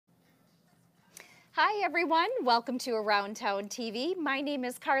Hi everyone, welcome to Around Town TV. My name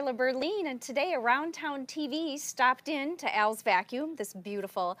is Carla Berline and today Around Town TV stopped in to Al's Vacuum this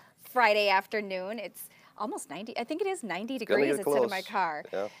beautiful Friday afternoon. It's almost 90, I think it is 90 degrees it's in my car.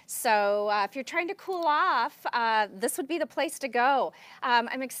 Yeah. So if you're trying to cool off, this would be the place to go.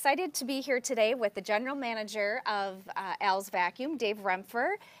 I'm excited to be here today with the general manager of Al's Vacuum, Dave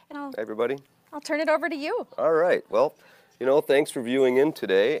Rempfer. And Hey everybody. I'll turn it over to you. All right. Well, thanks for viewing in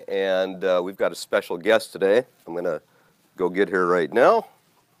today, and we've got a special guest today. I'm going to go get her right now.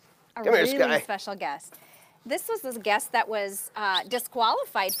 A Come here, really Sky. special guest. This was the guest that was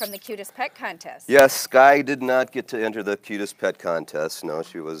disqualified from the Cutest Pet Contest. Yes, Sky did not get to enter the Cutest Pet Contest. No,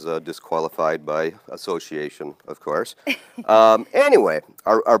 she was disqualified by association, of course. Anyway,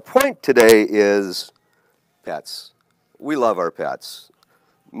 our point today is pets. We love our pets.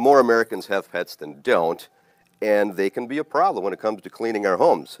 More Americans have pets than don't, and they can be a problem when it comes to cleaning our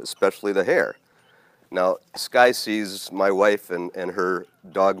homes, especially the hair. Now, Sky sees my wife and her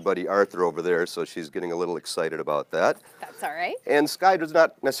dog buddy Arthur over there, so she's getting a little excited about that. That's all right. And Sky does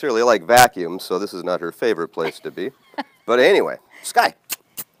not necessarily like vacuums, so this is not her favorite place to be. But anyway, Sky,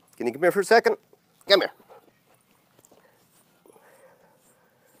 can you come here for a second? Come here.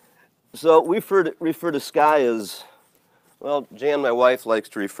 So we refer to Sky as, well, Jan, my wife, likes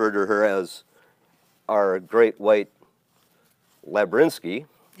to refer to her as our great white Labrinsky.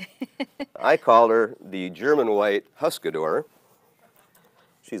 I call her the German white Huskador.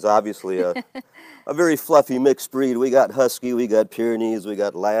 She's obviously a very fluffy mixed breed. We got Husky, we got Pyrenees, we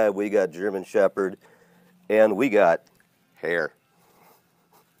got Lab, we got German Shepherd, and we got hair.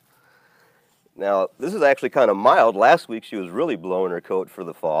 Now, this is actually kind of mild. Last week she was really blowing her coat for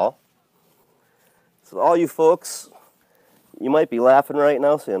the fall. So all you folks, you might be laughing right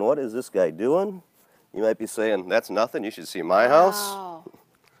now saying, what is this guy doing? You might be saying, that's nothing, you should see my house. Wow.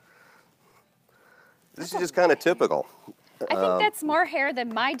 This is just kind of typical. I think that's more hair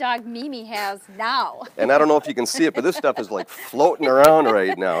than my dog Mimi has now. And I don't know if you can see it, but this stuff is like floating around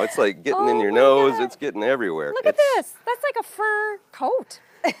right now. It's like getting in your nose, it's getting everywhere. Look at this. That's like a fur coat.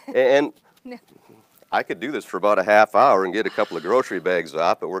 And I could do this for about a half hour and get a couple of grocery bags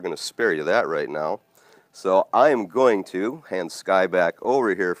off, but we're going to spare you that right now. So I am going to hand Sky back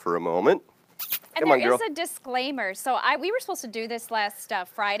over here for a moment. And there is a disclaimer. So we were supposed to do this last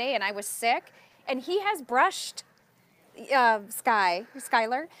Friday, and I was sick, and he has brushed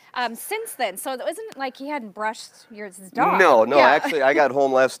Skylar, since then. So it wasn't like he hadn't brushed his dog. No, Yeah. actually, I got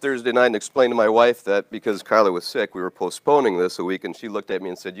home last Thursday night and explained to my wife that because Carla was sick, we were postponing this a week, and she looked at me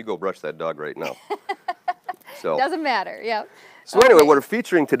and said, you go brush that dog right now. So Doesn't matter, yeah. So anyway, what we're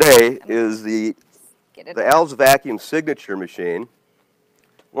featuring today is the The Al's Vacuum Signature Machine.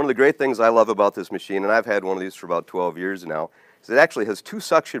 One of the great things I love about this machine, and I've had one of these for about 12 years now, is it actually has 2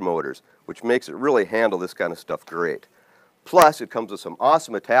 suction motors, which makes it really handle this kind of stuff great. Plus, it comes with some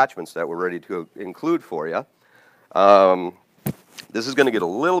awesome attachments that we're ready to include for you. This is going to get a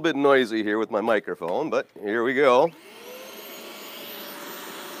little bit noisy here with my microphone, but here we go.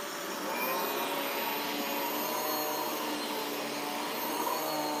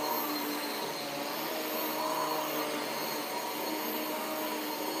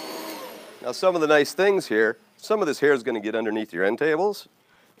 Now, some of the nice things here, some of this hair is going to get underneath your end tables,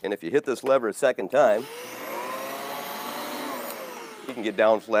 and if you hit this lever a second time, you can get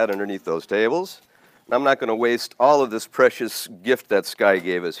down flat underneath those tables. And I'm not going to waste all of this precious gift that Sky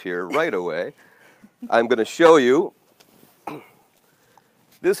gave us here right away. I'm going to show you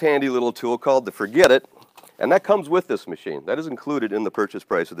this handy little tool called the Forget It, and that comes with this machine. That is included in the purchase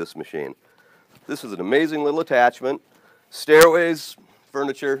price of this machine. This is an amazing little attachment. Stairways,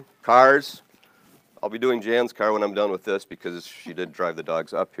 furniture, cars. I'll be doing Jan's car when I'm done with this because she did drive the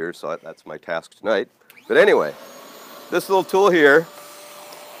dogs up here, so that's my task tonight. But anyway, this little tool here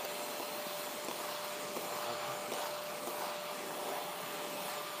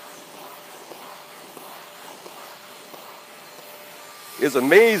is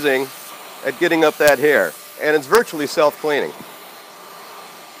amazing at getting up that hair, and it's virtually self-cleaning.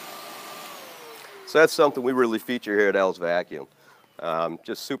 So that's something we really feature here at Al's Vacuum.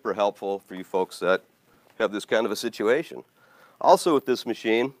 Just super helpful for you folks that have this kind of a situation. Also with this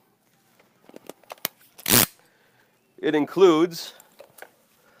machine, it includes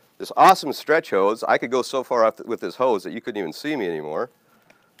this awesome stretch hose. I could go so far off with this hose that you couldn't even see me anymore.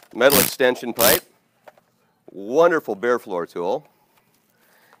 Metal extension pipe, wonderful bare floor tool.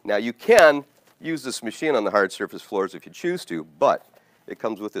 Now you can use this machine on the hard surface floors if you choose to, but it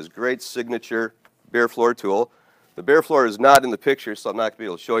comes with this great signature bare floor tool. The bare floor is not in the picture, so I'm not going to be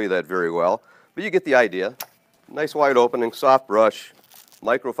able to show you that very well, but you get the idea. Nice wide opening, soft brush,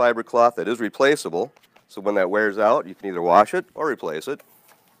 microfiber cloth that is replaceable. So when that wears out, you can either wash it or replace it.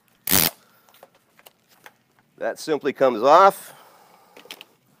 That simply comes off.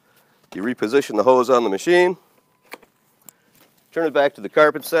 You reposition the hose on the machine. Turn it back to the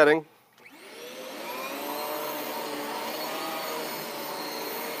carpet setting.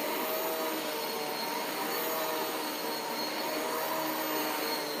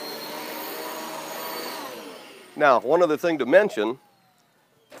 Now, one other thing to mention,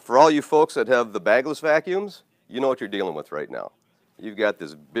 for all you folks that have the bagless vacuums, you know what you're dealing with right now. You've got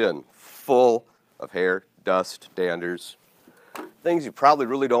this bin full of hair, dust, danders, things you probably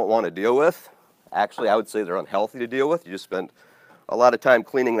really don't want to deal with. Actually, I would say they're unhealthy to deal with. You just spent a lot of time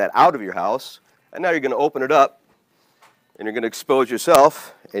cleaning that out of your house, and now you're going to open it up, and you're going to expose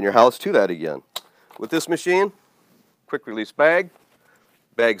yourself and your house to that again. With this machine, quick release bag,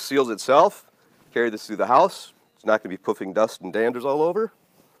 bag seals itself, carry this through the house. It's not going to be puffing dust and danders all over.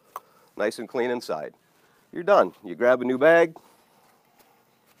 Nice and clean inside. You're done. You grab a new bag,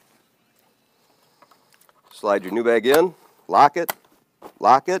 slide your new bag in, lock it,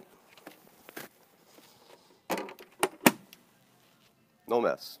 no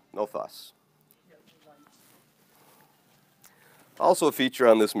mess, no fuss. Also a feature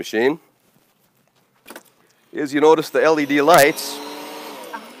on this machine is you notice the LED lights.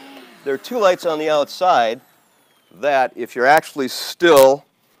 There are two lights on the outside that if you're actually still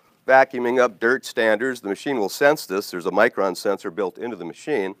vacuuming up dirt standards, the machine will sense this. There's a micron sensor built into the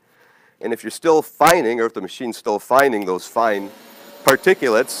machine. And if you're still finding, or if the machine's still finding those fine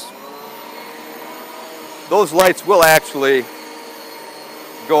particulates, those lights will actually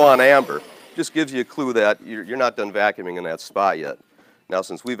go on amber. Just gives you a clue that you're not done vacuuming in that spot yet. Now,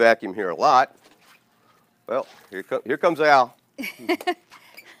 since we vacuum here a lot, well, here comes Al.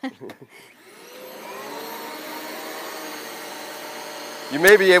 You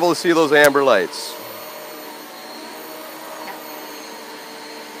may be able to see those amber lights.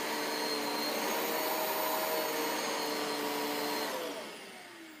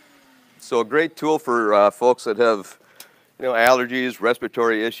 So a great tool for folks that have, allergies,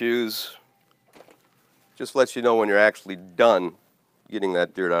 respiratory issues. Just lets you know when you're actually done getting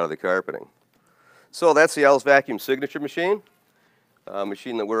that dirt out of the carpeting. So that's the Al's Vacuum Signature Machine. A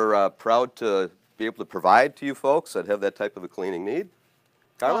machine that we're proud to be able to provide to you folks that have that type of a cleaning need.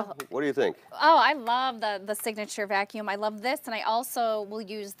 Carla, what do you think? Oh, I love the Signature vacuum. I love this, and I also will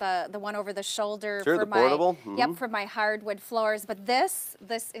use the one over the shoulder Sure, for the my portable. Yep, for my hardwood floors. But this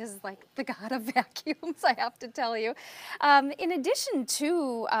is like the god of vacuums, I have to tell you. In addition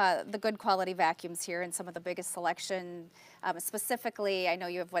to the good quality vacuums here and some of the biggest selection, specifically, I know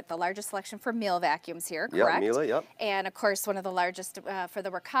you have the largest selection for Miele vacuums here, correct? Yeah, Miele, yep. And of course, one of the largest for the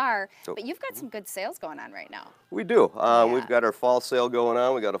Riccar. But you've got some good sales going on right now. We do. We've got our fall sale going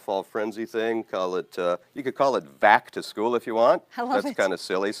on. We got a fall frenzy thing. Call it. You could call it Vac to School if you want. I love it. That's kind of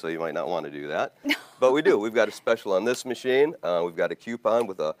silly, so you might not want to do that. But we do. We've got a special on this machine. We've got a coupon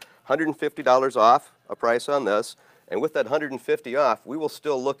with $150 off a price on this. And with that $150 off, we will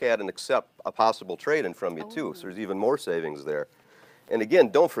still look at and accept a possible trade-in from you too. So there's even more savings there. And again,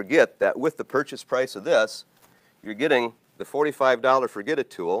 don't forget that with the purchase price of this, you're getting the $45 Forget It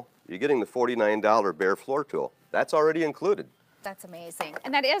tool. You're getting the $49 Bare Floor tool. That's already included. That's amazing.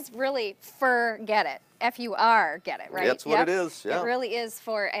 And that is really Forget It. F-U-R, get it, right? That's what it is, yeah. It really is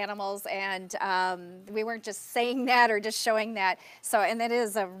for animals, and we weren't just saying that or just showing that. So, and it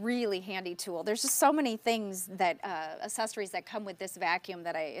is a really handy tool. There's just so many things that, accessories that come with this vacuum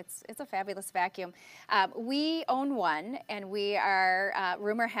that it's a fabulous vacuum. We own one, and we are,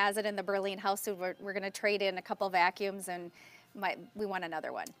 rumor has it in the Berlin house, so we're going to trade in a couple vacuums, and we want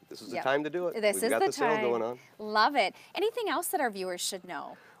another one. This is the time to do it. We've got the sale going on. Love it. Anything else that our viewers should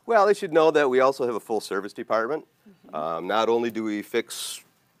know? Well, they should know that we also have a full service department. Not only do we fix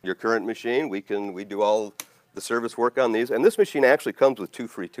your current machine, we do all the service work on these. And this machine actually comes with 2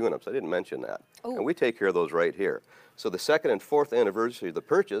 free tune-ups. I didn't mention that. Ooh. And we take care of those right here. So the 2nd and 4th anniversary of the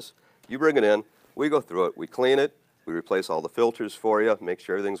purchase, you bring it in, we go through it, we clean it, we replace all the filters for you, make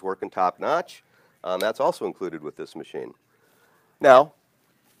sure everything's working top-notch. That's also included with this machine. Now,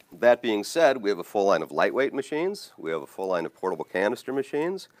 that being said, we have a full line of lightweight machines. We have a full line of portable canister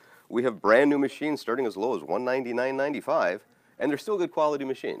machines. We have brand new machines starting as low as $199.95, and they're still good quality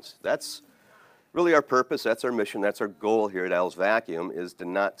machines. That's really our purpose. That's our mission. That's our goal here at Al's Vacuum, is to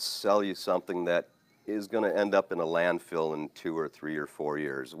not sell you something that is going to end up in a landfill in 2 or 3 or 4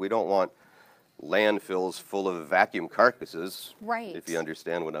 years. We don't want landfills full of vacuum carcasses, right, if you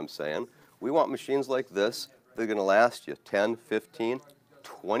understand what I'm saying. We want machines like this that are going to last you 10, 15,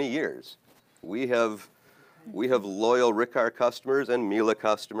 20 years. We have We have loyal Riccar customers and Miele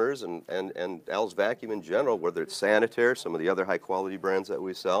customers and Al's Vacuum in general, whether it's Sanitaire, some of the other high-quality brands that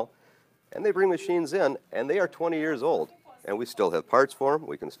we sell. And they bring machines in, and they are 20 years old. And we still have parts for them.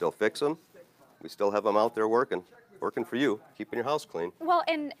 We can still fix them. We still have them out there working for you, keeping your house clean. Well,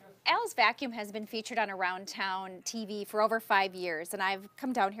 and Al's Vacuum has been featured on Around Town TV for over 5 years, and I've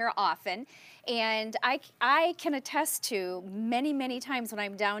come down here often, and I can attest to many, many times when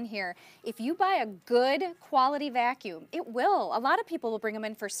I'm down here, if you buy a good quality vacuum, it will. A lot of people will bring them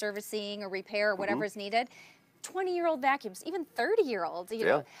in for servicing or repair or whatever is needed. 20-year-old vacuums, even 30-year-old. You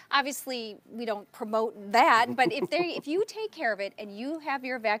know, obviously we don't promote that, but if you take care of it and you have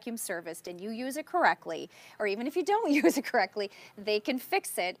your vacuum serviced and you use it correctly, or even if you don't use it correctly, they can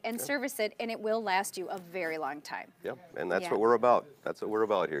fix it and service it, and it will last you a very long time. Yep, and that's what we're about. That's what we're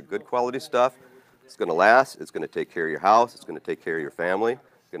about here. Good quality stuff. It's going to last. It's going to take care of your house. It's going to take care of your family.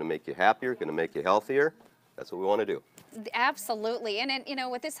 It's going to make you happier. It's going to make you healthier. That's what we want to do. Absolutely. And you know,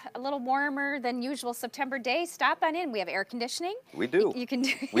 with this a little warmer than usual September day, stop on in. We have air conditioning. We do. You can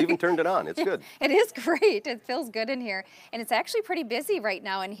do. We even turned it on. It's good. It is great. It feels good in here. And it's actually pretty busy right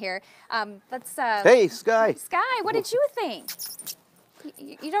now in here. Hey, Sky. Sky, what did you think?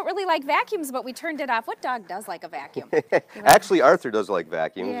 You don't really like vacuums, but we turned it off. What dog does like a vacuum? Actually, Arthur does like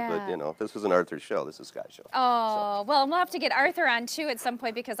vacuums, but you know, this was an Arthur show. This is Sky's show. Oh, well, we'll have to get Arthur on too at some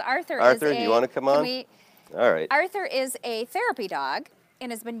point because Arthur, do you want to come on? All right. Arthur is a therapy dog and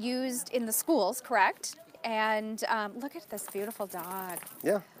has been used in the schools, correct? And look at this beautiful dog.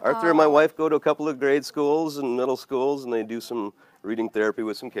 Yeah, Arthur and my wife go to a couple of grade schools and middle schools, and they do some reading therapy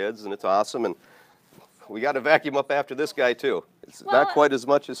with some kids, and it's awesome. And we got to vacuum up after this guy too. It's not quite as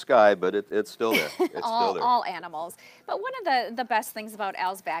much as Sky, but it's still there. It's still there. All animals. But one of the best things about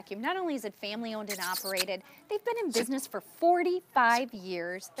Al's Vacuum, not only is it family owned and operated, they've been in business for 45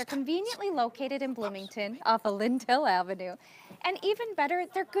 years. They're conveniently located in Bloomington off of Lindell Avenue. And even better,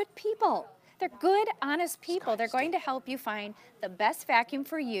 they're good people. They're good, honest people. They're going to help you find the best vacuum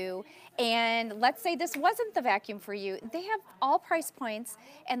for you. And let's say this wasn't the vacuum for you. They have all price points,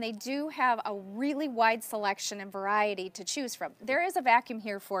 and they do have a really wide selection and variety to choose from. There is a vacuum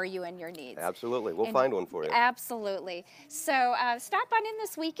here for you and your needs. Absolutely. We'll find one for you. Absolutely. So stop on in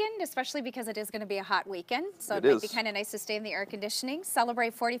this weekend, especially because it is going to be a hot weekend. So it might be kind of nice to stay in the air conditioning.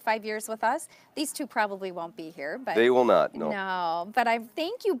 Celebrate 45 years with us. These two probably won't be here. But they will not, no. No, but I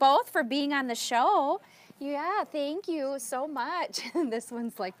thank you both for being on the show. Yeah, thank you so much. This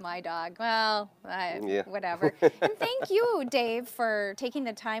one's like my dog. Well, whatever. And thank you, Dave, for taking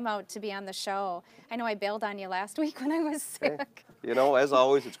the time out to be on the show. I know I bailed on you last week when I was sick. Hey, you know, as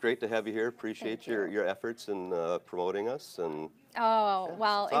always, it's great to have you here. Appreciate your efforts in promoting us. And oh,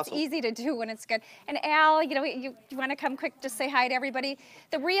 well, it's awesome. Easy to do when it's good. And Al, you know, you want to come quick to say hi to everybody?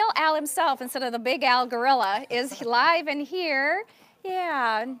 The real Al himself, instead of the big Al gorilla, is live and here.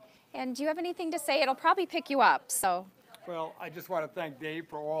 Yeah. And do you have anything to say? It'll probably pick you up, so. Well, I just want to thank Dave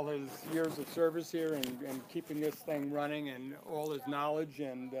for all his years of service here and keeping this thing running and all his knowledge.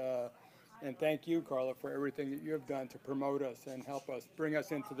 And thank you, Carla, for everything that you have done to promote us and help us bring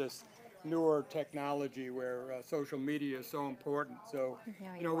us into this newer technology where social media is so important. So,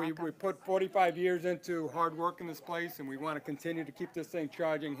 you know, we put 45 years into hard work in this place, and we want to continue to keep this thing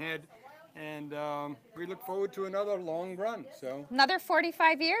charging ahead. And we look forward to another long run. So another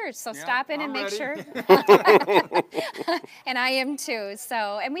 45 years. So stop in and make sure. And I am too.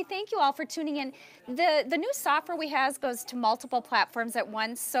 So, and we thank you all for tuning in. The new software we have goes to multiple platforms at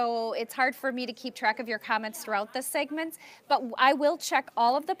once, so it's hard for me to keep track of your comments throughout the segments. But I will check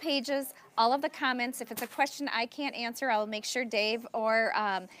all of the pages, all of the comments. If it's a question I can't answer, I'll make sure Dave or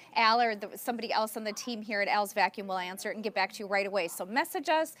Al or somebody else on the team here at Al's Vacuum will answer it and get back to you right away. So message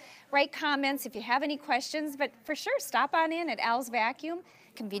us, write comments if you have any questions, but for sure stop on in at Al's Vacuum,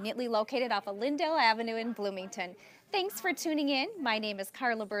 conveniently located off of Lindell Avenue in Bloomington. Thanks for tuning in. My name is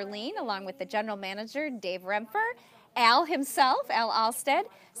Carla Berline, along with the general manager, Dave Remfer, Al himself, Al Alstead,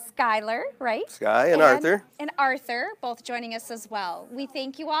 Skylar, right? Sky and Arthur. And Arthur, both joining us as well. We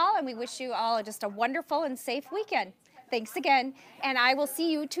thank you all, and we wish you all just a wonderful and safe weekend. Thanks again, and I will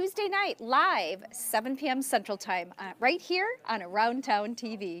see you Tuesday night live, 7 p.m. Central Time, right here on Around Town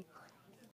TV.